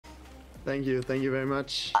Thank you very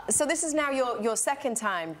much. So this is now your second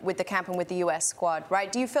time with the camp and with the US squad,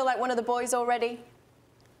 right? Do you feel like one of the boys already?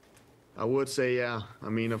 I would say, yeah. I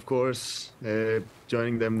mean, of course,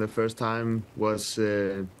 joining them the first time was,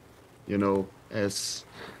 you know, as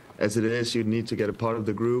it is, you need to get a part of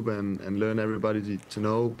the group and learn everybody to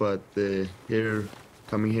know. But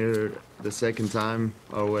coming here the second time,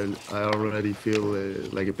 I already feel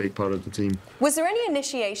like a big part of the team. Was there any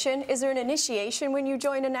initiation? Is there an initiation when you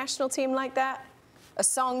join a national team like that? A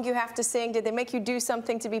song you have to sing? Did they make you do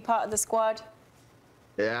something to be part of the squad?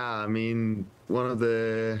 Yeah, I mean, one of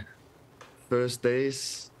the first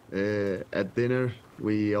days at dinner,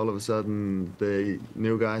 all of a sudden, the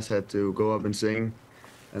new guys had to go up and sing.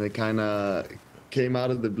 And it kind of came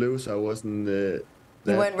out of the blue, so I wasn't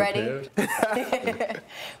You weren't prepared. ready?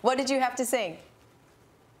 What did you have to sing?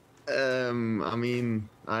 I mean,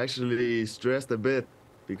 I actually stressed a bit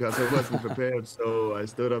because I wasn't prepared. So I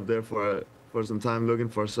stood up there for some time looking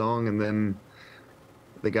for a song, and then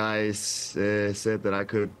the guys said that I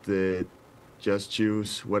could just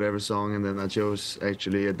choose whatever song, and then I chose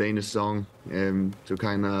actually a Danish song to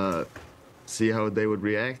kind of see how they would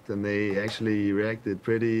react, and they actually reacted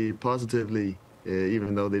pretty positively,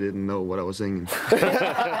 even though they didn't know what I was singing.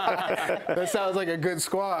 That sounds like a good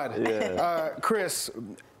squad. Yeah. Chris,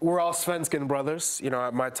 we're all Svensken brothers, you know,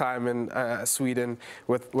 at my time in Sweden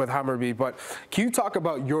with Hammarby, but can you talk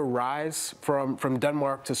about your rise from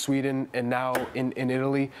Denmark to Sweden and now in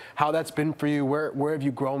Italy, how that's been for you? Where have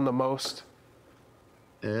you grown the most?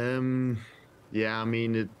 Yeah, I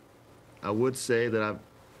mean, I would say that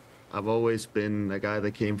I've always been a guy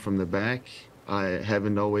that came from the back. I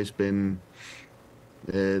haven't always been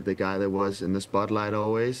the guy that was in the spotlight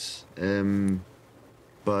always.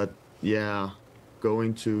 But yeah,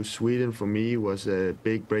 going to Sweden for me was a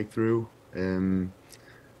big breakthrough.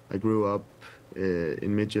 I grew up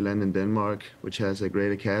in Midtjylland in Denmark, which has a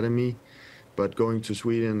great academy. But going to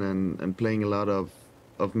Sweden and playing a lot of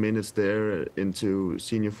minutes there into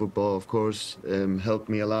senior football, of course, helped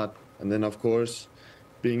me a lot. And then, of course,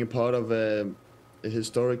 being a part of a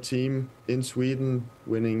historic team in Sweden,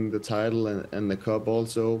 winning the title and the cup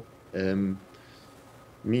also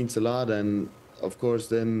means a lot. And of course,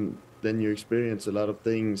 then you experience a lot of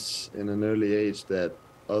things in an early age that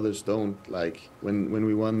others don't. Like when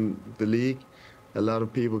we won the league, a lot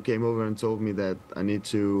of people came over and told me that I need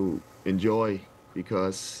to enjoy,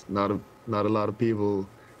 because not a lot of people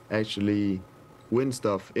actually win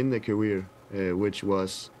stuff in their career, which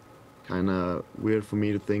was kind of weird for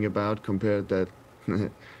me to think about, compared that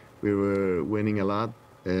we were winning a lot.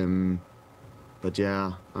 But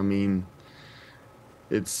yeah, I mean,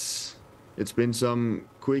 it's been some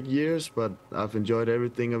quick years, but I've enjoyed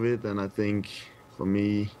everything of it, and I think for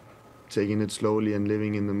me, taking it slowly and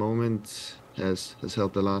living in the moment has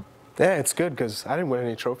helped a lot. Yeah, it's good because I didn't win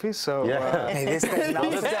any trophies, so... Yeah. Hey, this guy's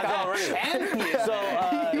already. So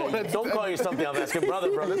don't call yourself the Alvescan brother,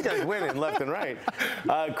 bro. This guy's winning left and right.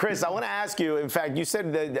 Chris, I want to ask you, in fact, you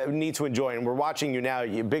said that you need to enjoy, and we're watching you now,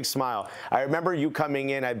 you big smile. I remember you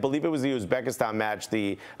coming in, I believe it was the Uzbekistan match,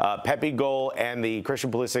 the Pepe goal and the Christian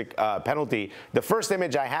Pulisic penalty. The first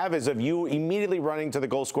image I have is of you immediately running to the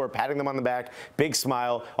goal scorer, patting them on the back, big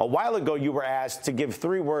smile. A while ago, you were asked to give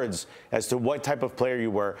 3 words as to what type of player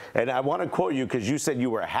you were, and I want to quote you because you said you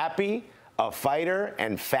were happy, a fighter,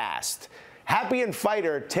 and fast. Happy and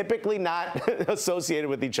fighter, typically not associated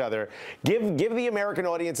with each other. Give the American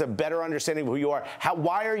audience a better understanding of who you are.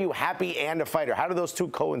 Why are you happy and a fighter? How do those two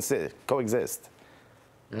coexist?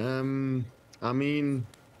 I mean,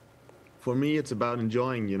 for me, it's about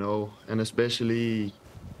enjoying, you know, and especially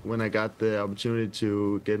when I got the opportunity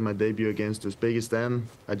to get my debut against Uzbekistan,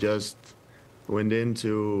 I just went in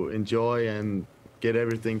to enjoy and get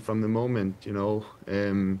everything from the moment, you know.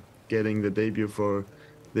 Getting the debut for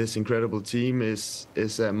this incredible team is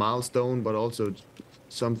a milestone, but also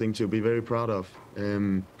something to be very proud of.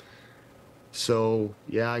 So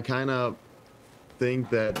yeah, I kind of think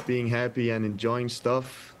that being happy and enjoying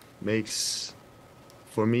stuff makes,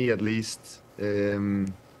 for me at least,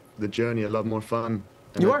 the journey a lot more fun.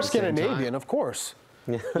 And you are Scandinavian, of course.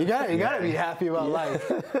 You gotta be happy about life.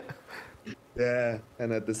 Yeah,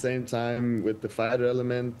 and at the same time, with the fighter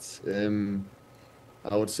element,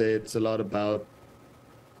 I would say it's a lot about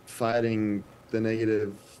fighting the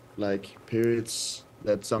negative periods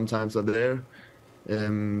that sometimes are there,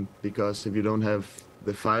 because if you don't have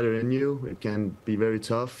the fighter in you, it can be very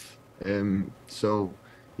tough. So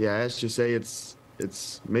yeah, as you say, it's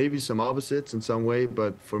maybe some opposites in some way,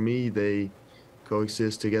 but for me they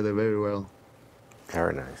coexist together very well.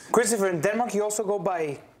 Very nice. Kristoffer, in Denmark you also go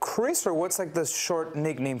by Chris, or what's like the short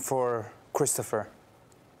nickname for Kristoffer?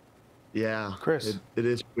 Yeah, Chris. It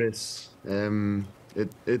is Chris.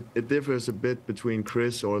 It differs a bit between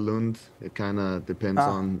Chris or Lund. It kind of depends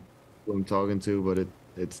on who I'm talking to, but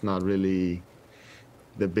it's not really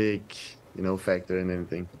the big, factor in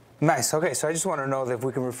anything. Nice. Okay, so I just want to know if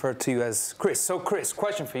we can refer to you as Chris. So, Chris,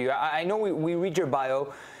 question for you. I know we read your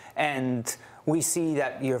bio, and we see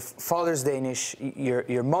that your father's Danish,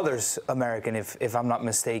 your mother's American, if I'm not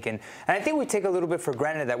mistaken. And I think we take a little bit for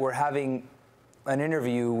granted that we're having an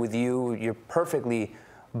interview with you. You're perfectly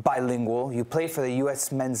bilingual. You play for the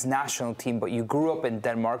U.S. men's national team, but you grew up in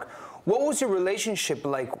Denmark. What was your relationship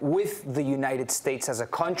like with the United States as a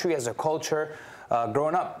country, as a culture,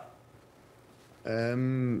 growing up?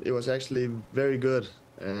 It was actually very good.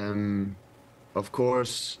 Of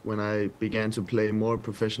course, when I began to play more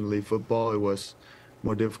professionally football, it was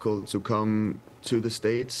more difficult to come to the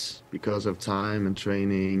States because of time and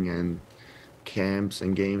training and camps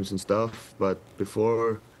and games and stuff. But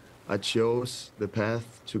before I chose the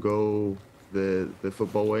path to go the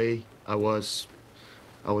football way, I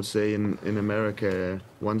would say in America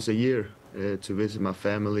once a year to visit my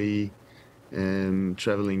family and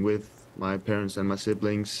traveling with my parents and my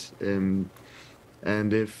siblings. And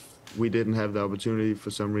if we didn't have the opportunity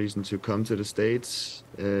for some reason to come to the States,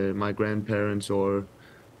 my grandparents or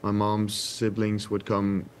my mom's siblings would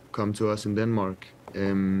come to us in Denmark.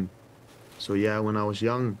 So yeah, when I was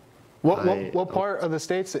young. What part of the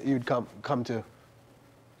States that you'd come to?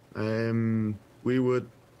 We would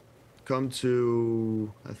come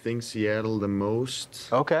to, I think, Seattle the most.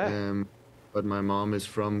 Okay. But my mom is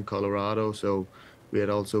from Colorado, so we had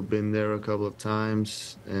also been there a couple of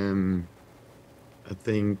times. I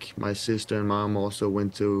think my sister and mom also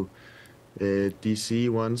went to DC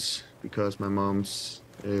once because my mom's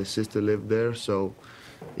sister lived there. So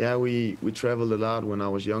yeah, we traveled a lot when I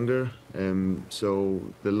was younger. So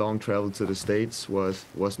the long travel to the States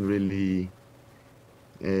wasn't really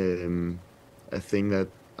a thing that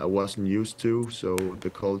I wasn't used to. So the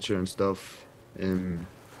culture and stuff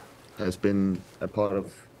has been a part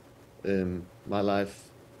of my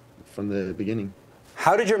life from the beginning.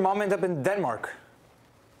 How did your mom end up in Denmark?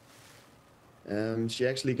 She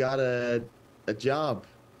actually got a job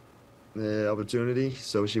opportunity,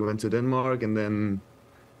 so she went to Denmark and then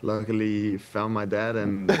luckily found my dad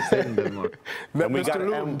and stayed in Denmark. And we got a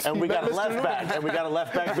left back, and we got a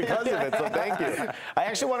left back because of it. So thank you. I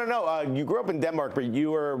actually want to know. You grew up in Denmark, but you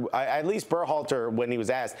were at least Berhalter, when he was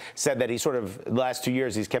asked, said that he sort of the last 2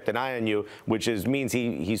 years he's kept an eye on you, which means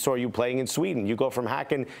he saw you playing in Sweden. You go from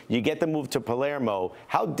Häcken, you get the move to Palermo.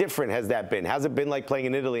 How different has that been? How's it been like playing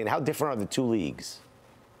in Italy, and how different are the two leagues?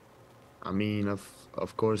 I mean,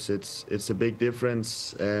 of course, it's a big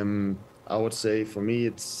difference. I would say for me,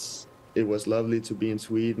 it was lovely to be in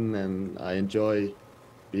Sweden, and I enjoy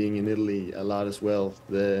being in Italy a lot as well.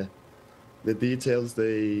 The details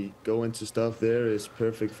they go into stuff there is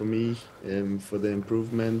perfect for me for the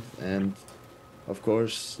improvement, and of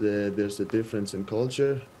course there's a difference in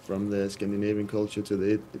culture from the Scandinavian culture to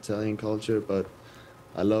the Italian culture, but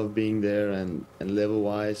I love being there, and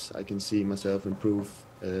level-wise I can see myself improve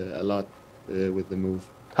a lot with the move.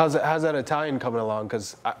 How's that Italian coming along?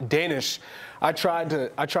 Because Danish, I tried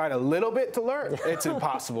a little bit to learn. It's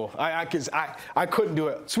impossible. I couldn't do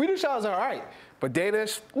it. Swedish I was all right, but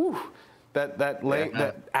Danish, ooh,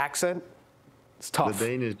 that accent, it's tough. The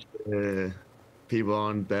Danish people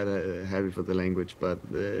aren't that happy for the language, but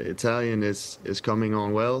the Italian is coming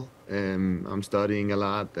on well. I'm studying a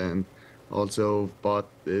lot and also bought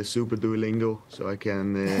Super Duolingo so I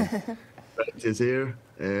can practice here.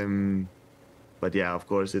 But yeah, of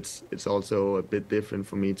course, it's also a bit different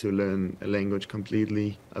for me to learn a language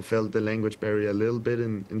completely. I felt the language barrier a little bit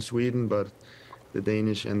in Sweden, but the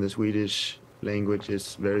Danish and the Swedish language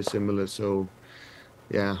is very similar. So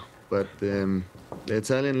yeah, but the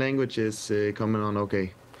Italian language is coming on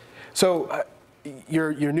okay. So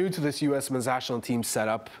you're new to this U.S. men's national team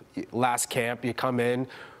setup. Last camp, you come in.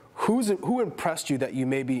 Who impressed you that you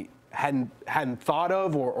maybe hadn't thought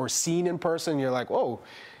of or seen in person? You're like, whoa,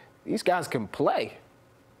 these guys can play.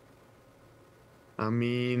 I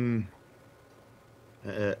mean,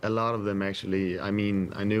 a lot of them actually. I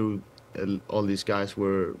mean, I knew all these guys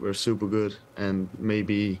were super good and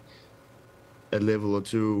maybe a level or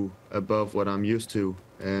two above what I'm used to.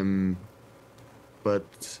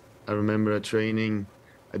 But I remember at training,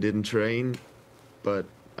 I didn't train, but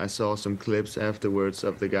I saw some clips afterwards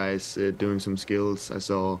of the guys doing some skills. I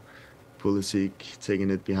saw Pulisic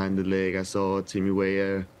taking it behind the leg. I saw Timmy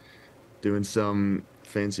Weah doing some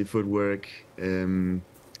fancy footwork.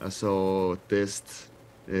 I saw Dest,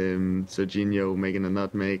 Serginho making a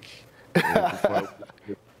nutmeg.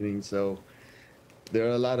 So there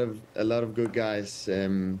are a lot of good guys,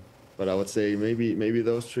 but I would say maybe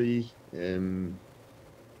those three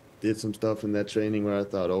did some stuff in that training where I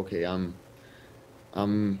thought, okay, I'm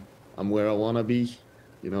where I want to be,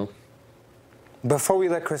 you know. Before we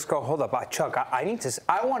let Chris go, hold up, Chuck. I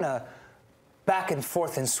want to back and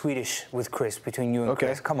forth in Swedish with Chris between you and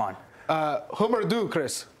Chris. Come on. Hur mår du,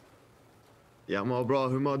 Chris? Jag mår bra,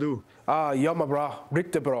 hur mår du? Jag mår bra,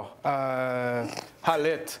 riktigt bra.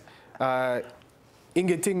 Härligt.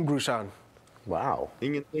 Ingenting, brorsan. Wow.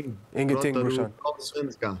 Ingenting. Ingenting, brorsan.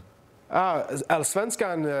 Allsvenska.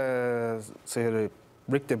 Allsvenskan säger du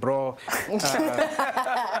riktigt bra. Is he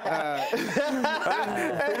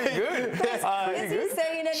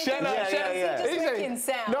saying anything? Shut up, shut up. Just making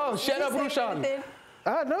sound. No, shut up, brorsan.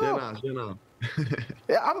 No. Tjena.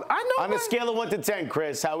 Yeah, I know. On a scale of 1 to 10,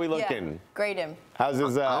 Chris, how we looking? Yeah, grade him. How's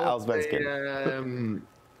his Allsvenskan?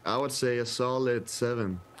 I would say a solid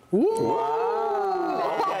 7. Ooh.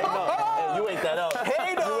 Okay, no. Hey, you ate that up.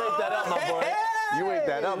 Hey, you ate that up, my boy. You ate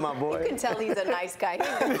that up, my boy. You can tell he's a nice guy.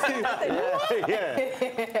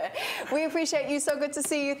 Yeah. We appreciate you. So good to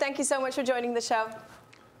see you. Thank you so much for joining the show.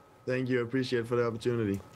 Thank you. I appreciate for the opportunity.